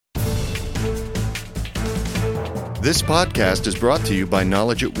This podcast is brought to you by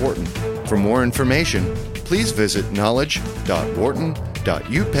Knowledge at Wharton. For more information, please visit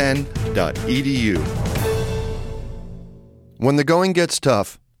knowledge.wharton.upenn.edu. When the going gets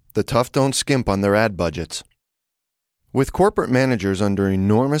tough, the tough don't skimp on their ad budgets. With corporate managers under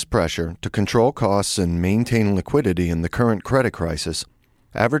enormous pressure to control costs and maintain liquidity in the current credit crisis,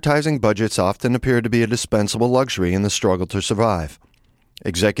 advertising budgets often appear to be a dispensable luxury in the struggle to survive.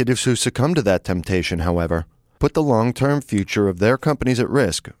 Executives who succumb to that temptation, however, put the long-term future of their companies at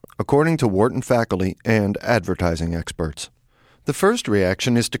risk, according to Wharton faculty and advertising experts. The first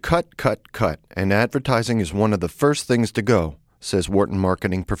reaction is to cut, and advertising is one of the first things to go, says Wharton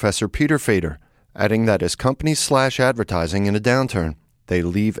marketing professor Peter Fader, adding that as companies slash advertising in a downturn, they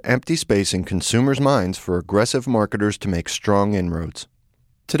leave empty space in consumers' minds for aggressive marketers to make strong inroads.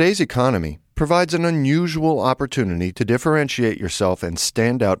 Today's economy provides an unusual opportunity to differentiate yourself and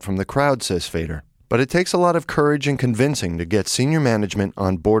stand out from the crowd, says Fader. But it takes a lot of courage and convincing to get senior management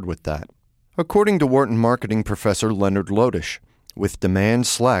on board with that. According to Wharton marketing professor Leonard Lodish, with demand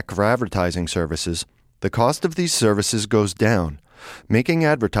slack for advertising services, the cost of these services goes down, making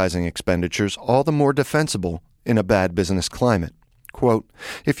advertising expenditures all the more defensible in a bad business climate. Quote,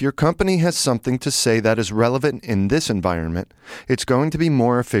 if your company has something to say that is relevant in this environment, it's going to be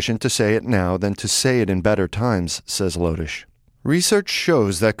more efficient to say it now than to say it in better times, says Lodish. Research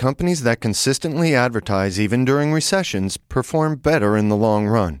shows that companies that consistently advertise even during recessions perform better in the long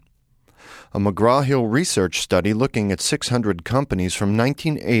run. A McGraw-Hill research study looking at 600 companies from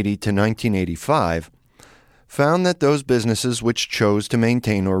 1980 to 1985 found that those businesses which chose to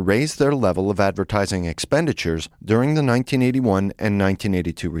maintain or raise their level of advertising expenditures during the 1981 and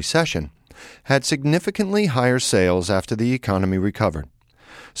 1982 recession had significantly higher sales after the economy recovered.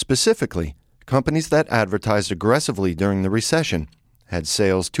 Specifically, companies that advertised aggressively during the recession had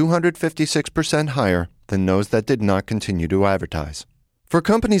sales 256% higher than those that did not continue to advertise. For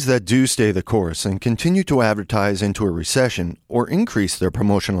companies that do stay the course and continue to advertise into a recession or increase their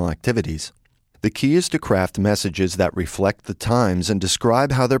promotional activities, the key is to craft messages that reflect the times and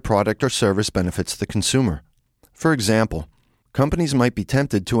describe how their product or service benefits the consumer. For example, companies might be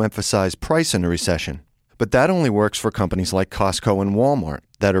tempted to emphasize price in a recession, but that only works for companies like Costco and Walmart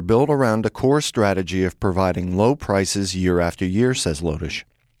that are built around a core strategy of providing low prices year after year, says Lodish.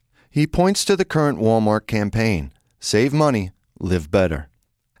 He points to the current Walmart campaign, Save Money, Live Better,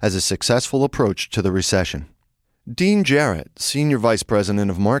 as a successful approach to the recession. Dean Jarrett, Senior Vice President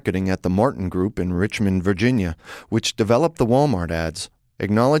of Marketing at the Martin Group in Richmond, Virginia, which developed the Walmart ads,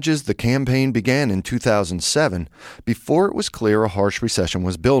 acknowledges the campaign began in 2007 before it was clear a harsh recession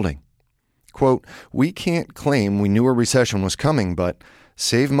was building. Quote, we can't claim we knew a recession was coming, but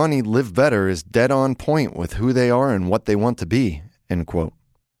Save Money, Live Better is dead on point with who they are and what they want to be, end quote.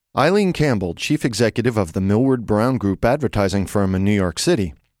 Eileen Campbell, chief executive of the Millward Brown Group advertising firm in New York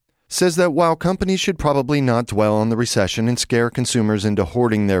City, says that while companies should probably not dwell on the recession and scare consumers into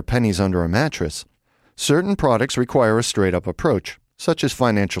hoarding their pennies under a mattress, certain products require a straight-up approach, such as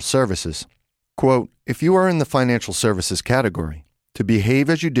financial services. Quote, if you are in the financial services category, to behave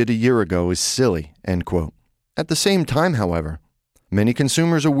as you did a year ago is silly, end quote. At the same time, however, many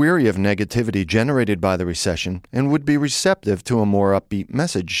consumers are weary of negativity generated by the recession and would be receptive to a more upbeat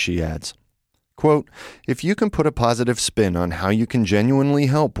message, she adds. Quote, if you can put a positive spin on how you can genuinely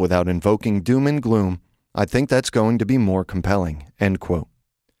help without invoking doom and gloom, I think that's going to be more compelling, end quote.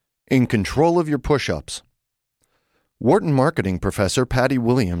 In control of your push-ups. Wharton marketing professor Patty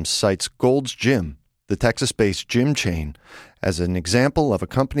Williams cites Gold's Gym, the Texas-based gym chain, as an example of a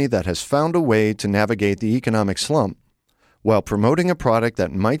company that has found a way to navigate the economic slump while promoting a product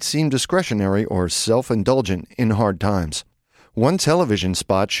that might seem discretionary or self-indulgent in hard times. One television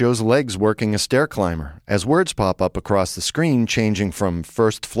spot shows legs working a stair climber as words pop up across the screen changing from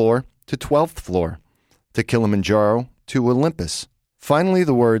first floor to 12th floor, to Kilimanjaro to Olympus. Finally,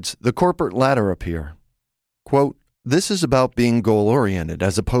 the words, the corporate ladder appear. Quote, this is about being goal-oriented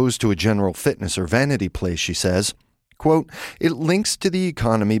as opposed to a general fitness or vanity play, she says. Quote, it links to the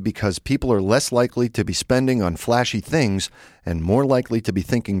economy because people are less likely to be spending on flashy things and more likely to be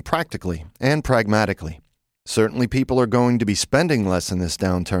thinking practically and pragmatically. Certainly people are going to be spending less in this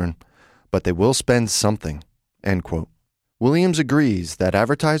downturn, but they will spend something, end quote. Williams agrees that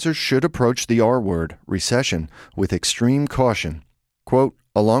advertisers should approach the R word, recession, with extreme caution. Quote,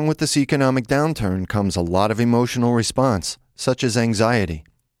 along with this economic downturn comes a lot of emotional response, such as anxiety.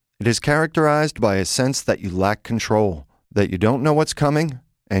 It is characterized by a sense that you lack control, that you don't know what's coming,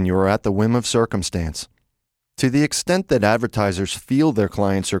 and you are at the whim of circumstance. To the extent that advertisers feel their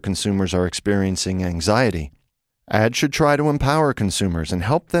clients or consumers are experiencing anxiety, Ads should try to empower consumers and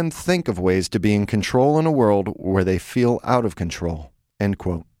help them think of ways to be in control in a world where they feel out of control." End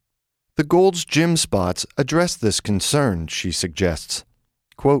quote. The Gold's Gym spots address this concern, she suggests.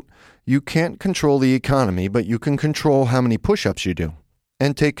 Quote, "You can't control the economy, but you can control how many push-ups you do,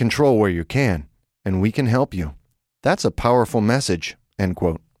 and take control where you can, and we can help you. That's a powerful message." End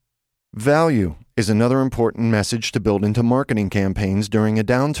quote. Value is another important message to build into marketing campaigns during a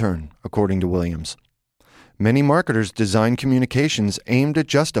downturn, according to Williams. Many marketers design communications aimed at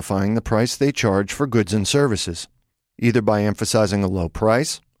justifying the price they charge for goods and services, either by emphasizing a low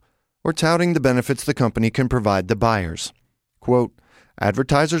price or touting the benefits the company can provide the buyers. Quote,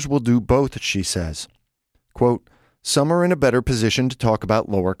 "Advertisers will do both," she says. Quote, "Some are in a better position to talk about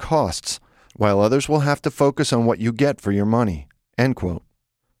lower costs, while others will have to focus on what you get for your money." End quote.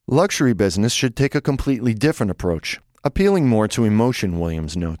 Luxury business should take a completely different approach, appealing more to emotion,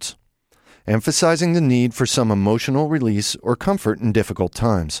 Williams notes, emphasizing the need for some emotional release or comfort in difficult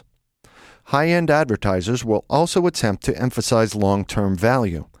times. High-end advertisers will also attempt to emphasize long-term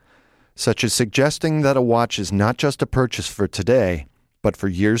value, such as suggesting that a watch is not just a purchase for today, but for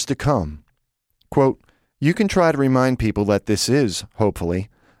years to come. Quote, "You can try to remind people that this is, hopefully,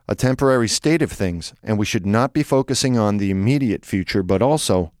 a temporary state of things, and we should not be focusing on the immediate future, but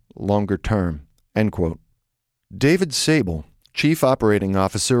also longer term." End quote. David Sable, Chief Operating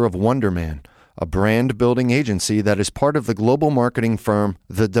Officer of Wonderman, a brand-building agency that is part of the global marketing firm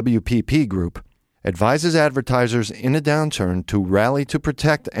the WPP Group, advises advertisers in a downturn to rally to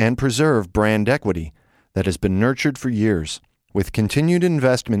protect and preserve brand equity that has been nurtured for years, with continued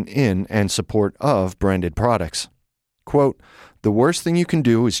investment in and support of branded products. Quote, "The worst thing you can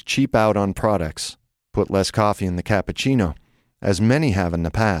do is cheap out on products, put less coffee in the cappuccino, as many have in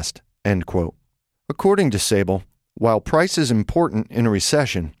the past." End quote. According to Sable, while price is important in a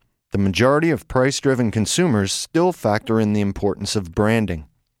recession, the majority of price-driven consumers still factor in the importance of branding.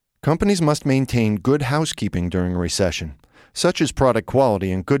 Companies must maintain good housekeeping during a recession, such as product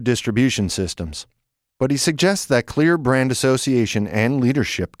quality and good distribution systems. But he suggests that clear brand association and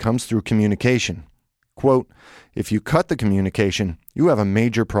leadership comes through communication. Quote, "If you cut the communication, you have a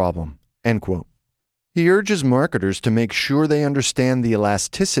major problem." End quote. He urges marketers to make sure they understand the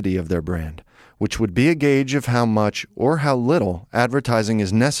elasticity of their brand, which would be a gauge of how much or how little advertising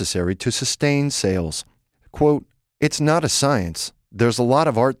is necessary to sustain sales. Quote, "It's not a science. There's a lot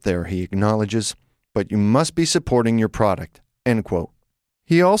of art there," he acknowledges, "but you must be supporting your product." End quote.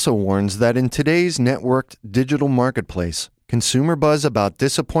 He also warns that in today's networked digital marketplace, consumer buzz about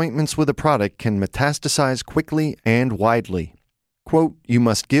disappointments with a product can metastasize quickly and widely. Quote, "You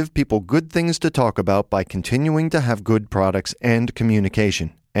must give people good things to talk about by continuing to have good products and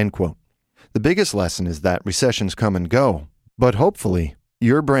communication." End quote. The biggest lesson is that recessions come and go, but hopefully,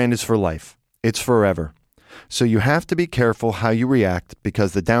 your brand is for life. It's forever. So you have to be careful how you react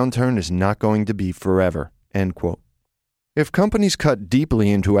because the downturn is not going to be forever. End quote. If companies cut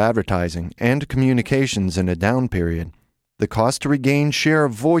deeply into advertising and communications in a down period, the cost to regain share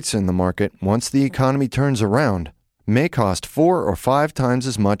of voice in the market once the economy turns around may cost 4 or 5 times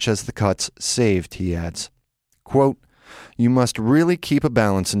as much as the cuts saved, he adds. Quote, "You must really keep a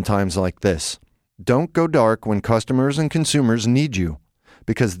balance in times like this. Don't go dark when customers and consumers need you,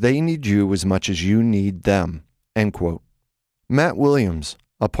 because they need you as much as you need them." End quote. Matt Williams,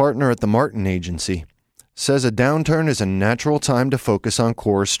 a partner at the Martin Agency, says a downturn is a natural time to focus on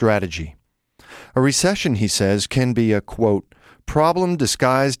core strategy. A recession, he says, can be a, quote, "problem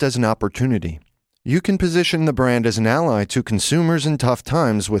disguised as an opportunity." You can position the brand as an ally to consumers in tough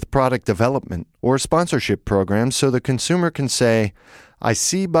times with product development or sponsorship programs so the consumer can say, "I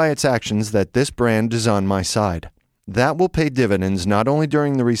see by its actions that this brand is on my side." That will pay dividends not only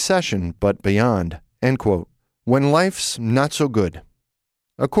during the recession, but beyond. End quote. When life's not so good.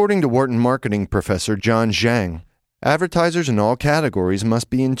 According to Wharton marketing professor John Zhang, advertisers in all categories must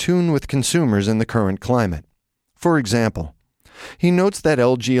be in tune with consumers in the current climate. For example, he notes that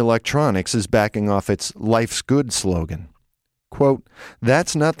LG Electronics is backing off its "Life's Good" slogan. Quote,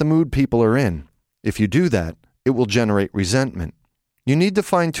 "That's not the mood people are in. If you do that, it will generate resentment. You need to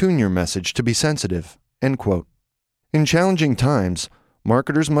fine-tune your message to be sensitive." End quote. In challenging times,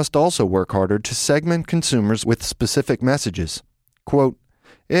 marketers must also work harder to segment consumers with specific messages. Quote,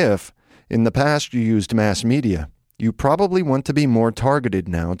 "If, in the past, you used mass media, you probably want to be more targeted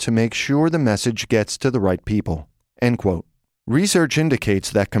now to make sure the message gets to the right people." End quote. Research indicates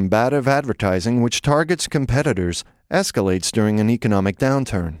that combative advertising which targets competitors escalates during an economic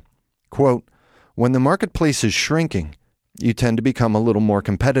downturn. Quote, "When the marketplace is shrinking, you tend to become a little more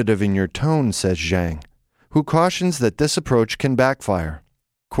competitive in your tone," says Zhang, who cautions that this approach can backfire.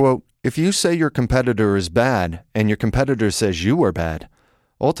 Quote, If you say your competitor is bad and your competitor says you are bad,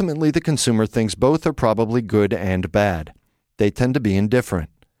 ultimately the consumer thinks both are probably good and bad. They tend to be indifferent.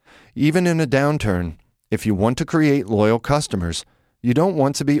 Even in a downturn, if you want to create loyal customers, you don't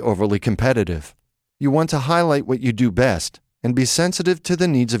want to be overly competitive. You want to highlight what you do best and be sensitive to the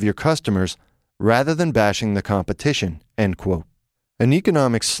needs of your customers rather than bashing the competition." End quote. An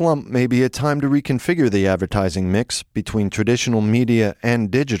economic slump may be a time to reconfigure the advertising mix between traditional media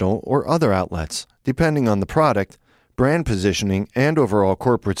and digital or other outlets, depending on the product, brand positioning, and overall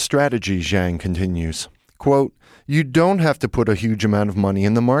corporate strategy, Zhang continues. Quote, "You don't have to put a huge amount of money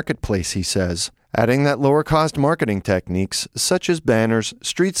in the marketplace," he says, adding that lower-cost marketing techniques, such as banners,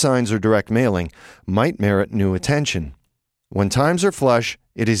 street signs, or direct mailing, might merit new attention. When times are flush,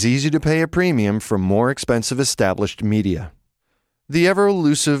 it is easy to pay a premium for more expensive established media. The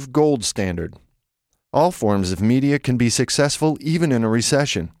ever-elusive gold standard. All forms of media can be successful even in a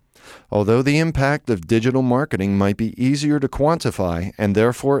recession. Although the impact of digital marketing might be easier to quantify and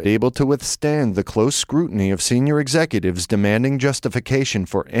therefore able to withstand the close scrutiny of senior executives demanding justification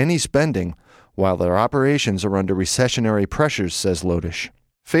for any spending while their operations are under recessionary pressures, says Lodish.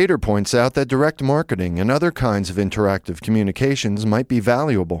 Fader points out that direct marketing and other kinds of interactive communications might be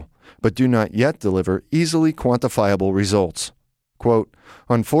valuable, but do not yet deliver easily quantifiable results. Quote,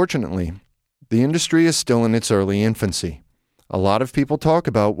 "Unfortunately, the industry is still in its early infancy. A lot of people talk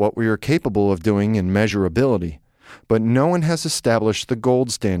about what we are capable of doing in measurability, but no one has established the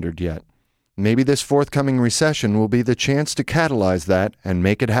gold standard yet. Maybe this forthcoming recession will be the chance to catalyze that and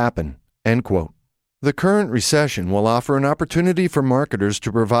make it happen." End quote. The current recession will offer an opportunity for marketers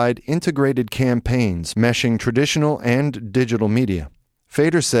to provide integrated campaigns meshing traditional and digital media.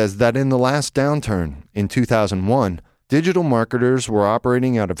 Fader says that in the last downturn, in 2001, digital marketers were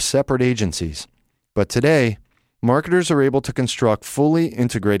operating out of separate agencies. But today, marketers are able to construct fully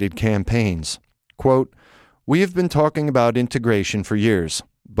integrated campaigns. Quote, "We have been talking about integration for years,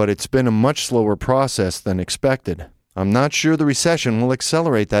 but it's been a much slower process than expected. I'm not sure the recession will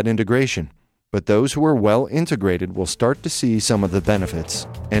accelerate that integration, but those who are well integrated will start to see some of the benefits."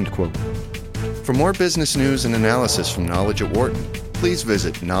 End quote. For more business news and analysis from Knowledge at Wharton, please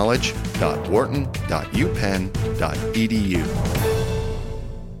visit knowledge.wharton.upenn.edu.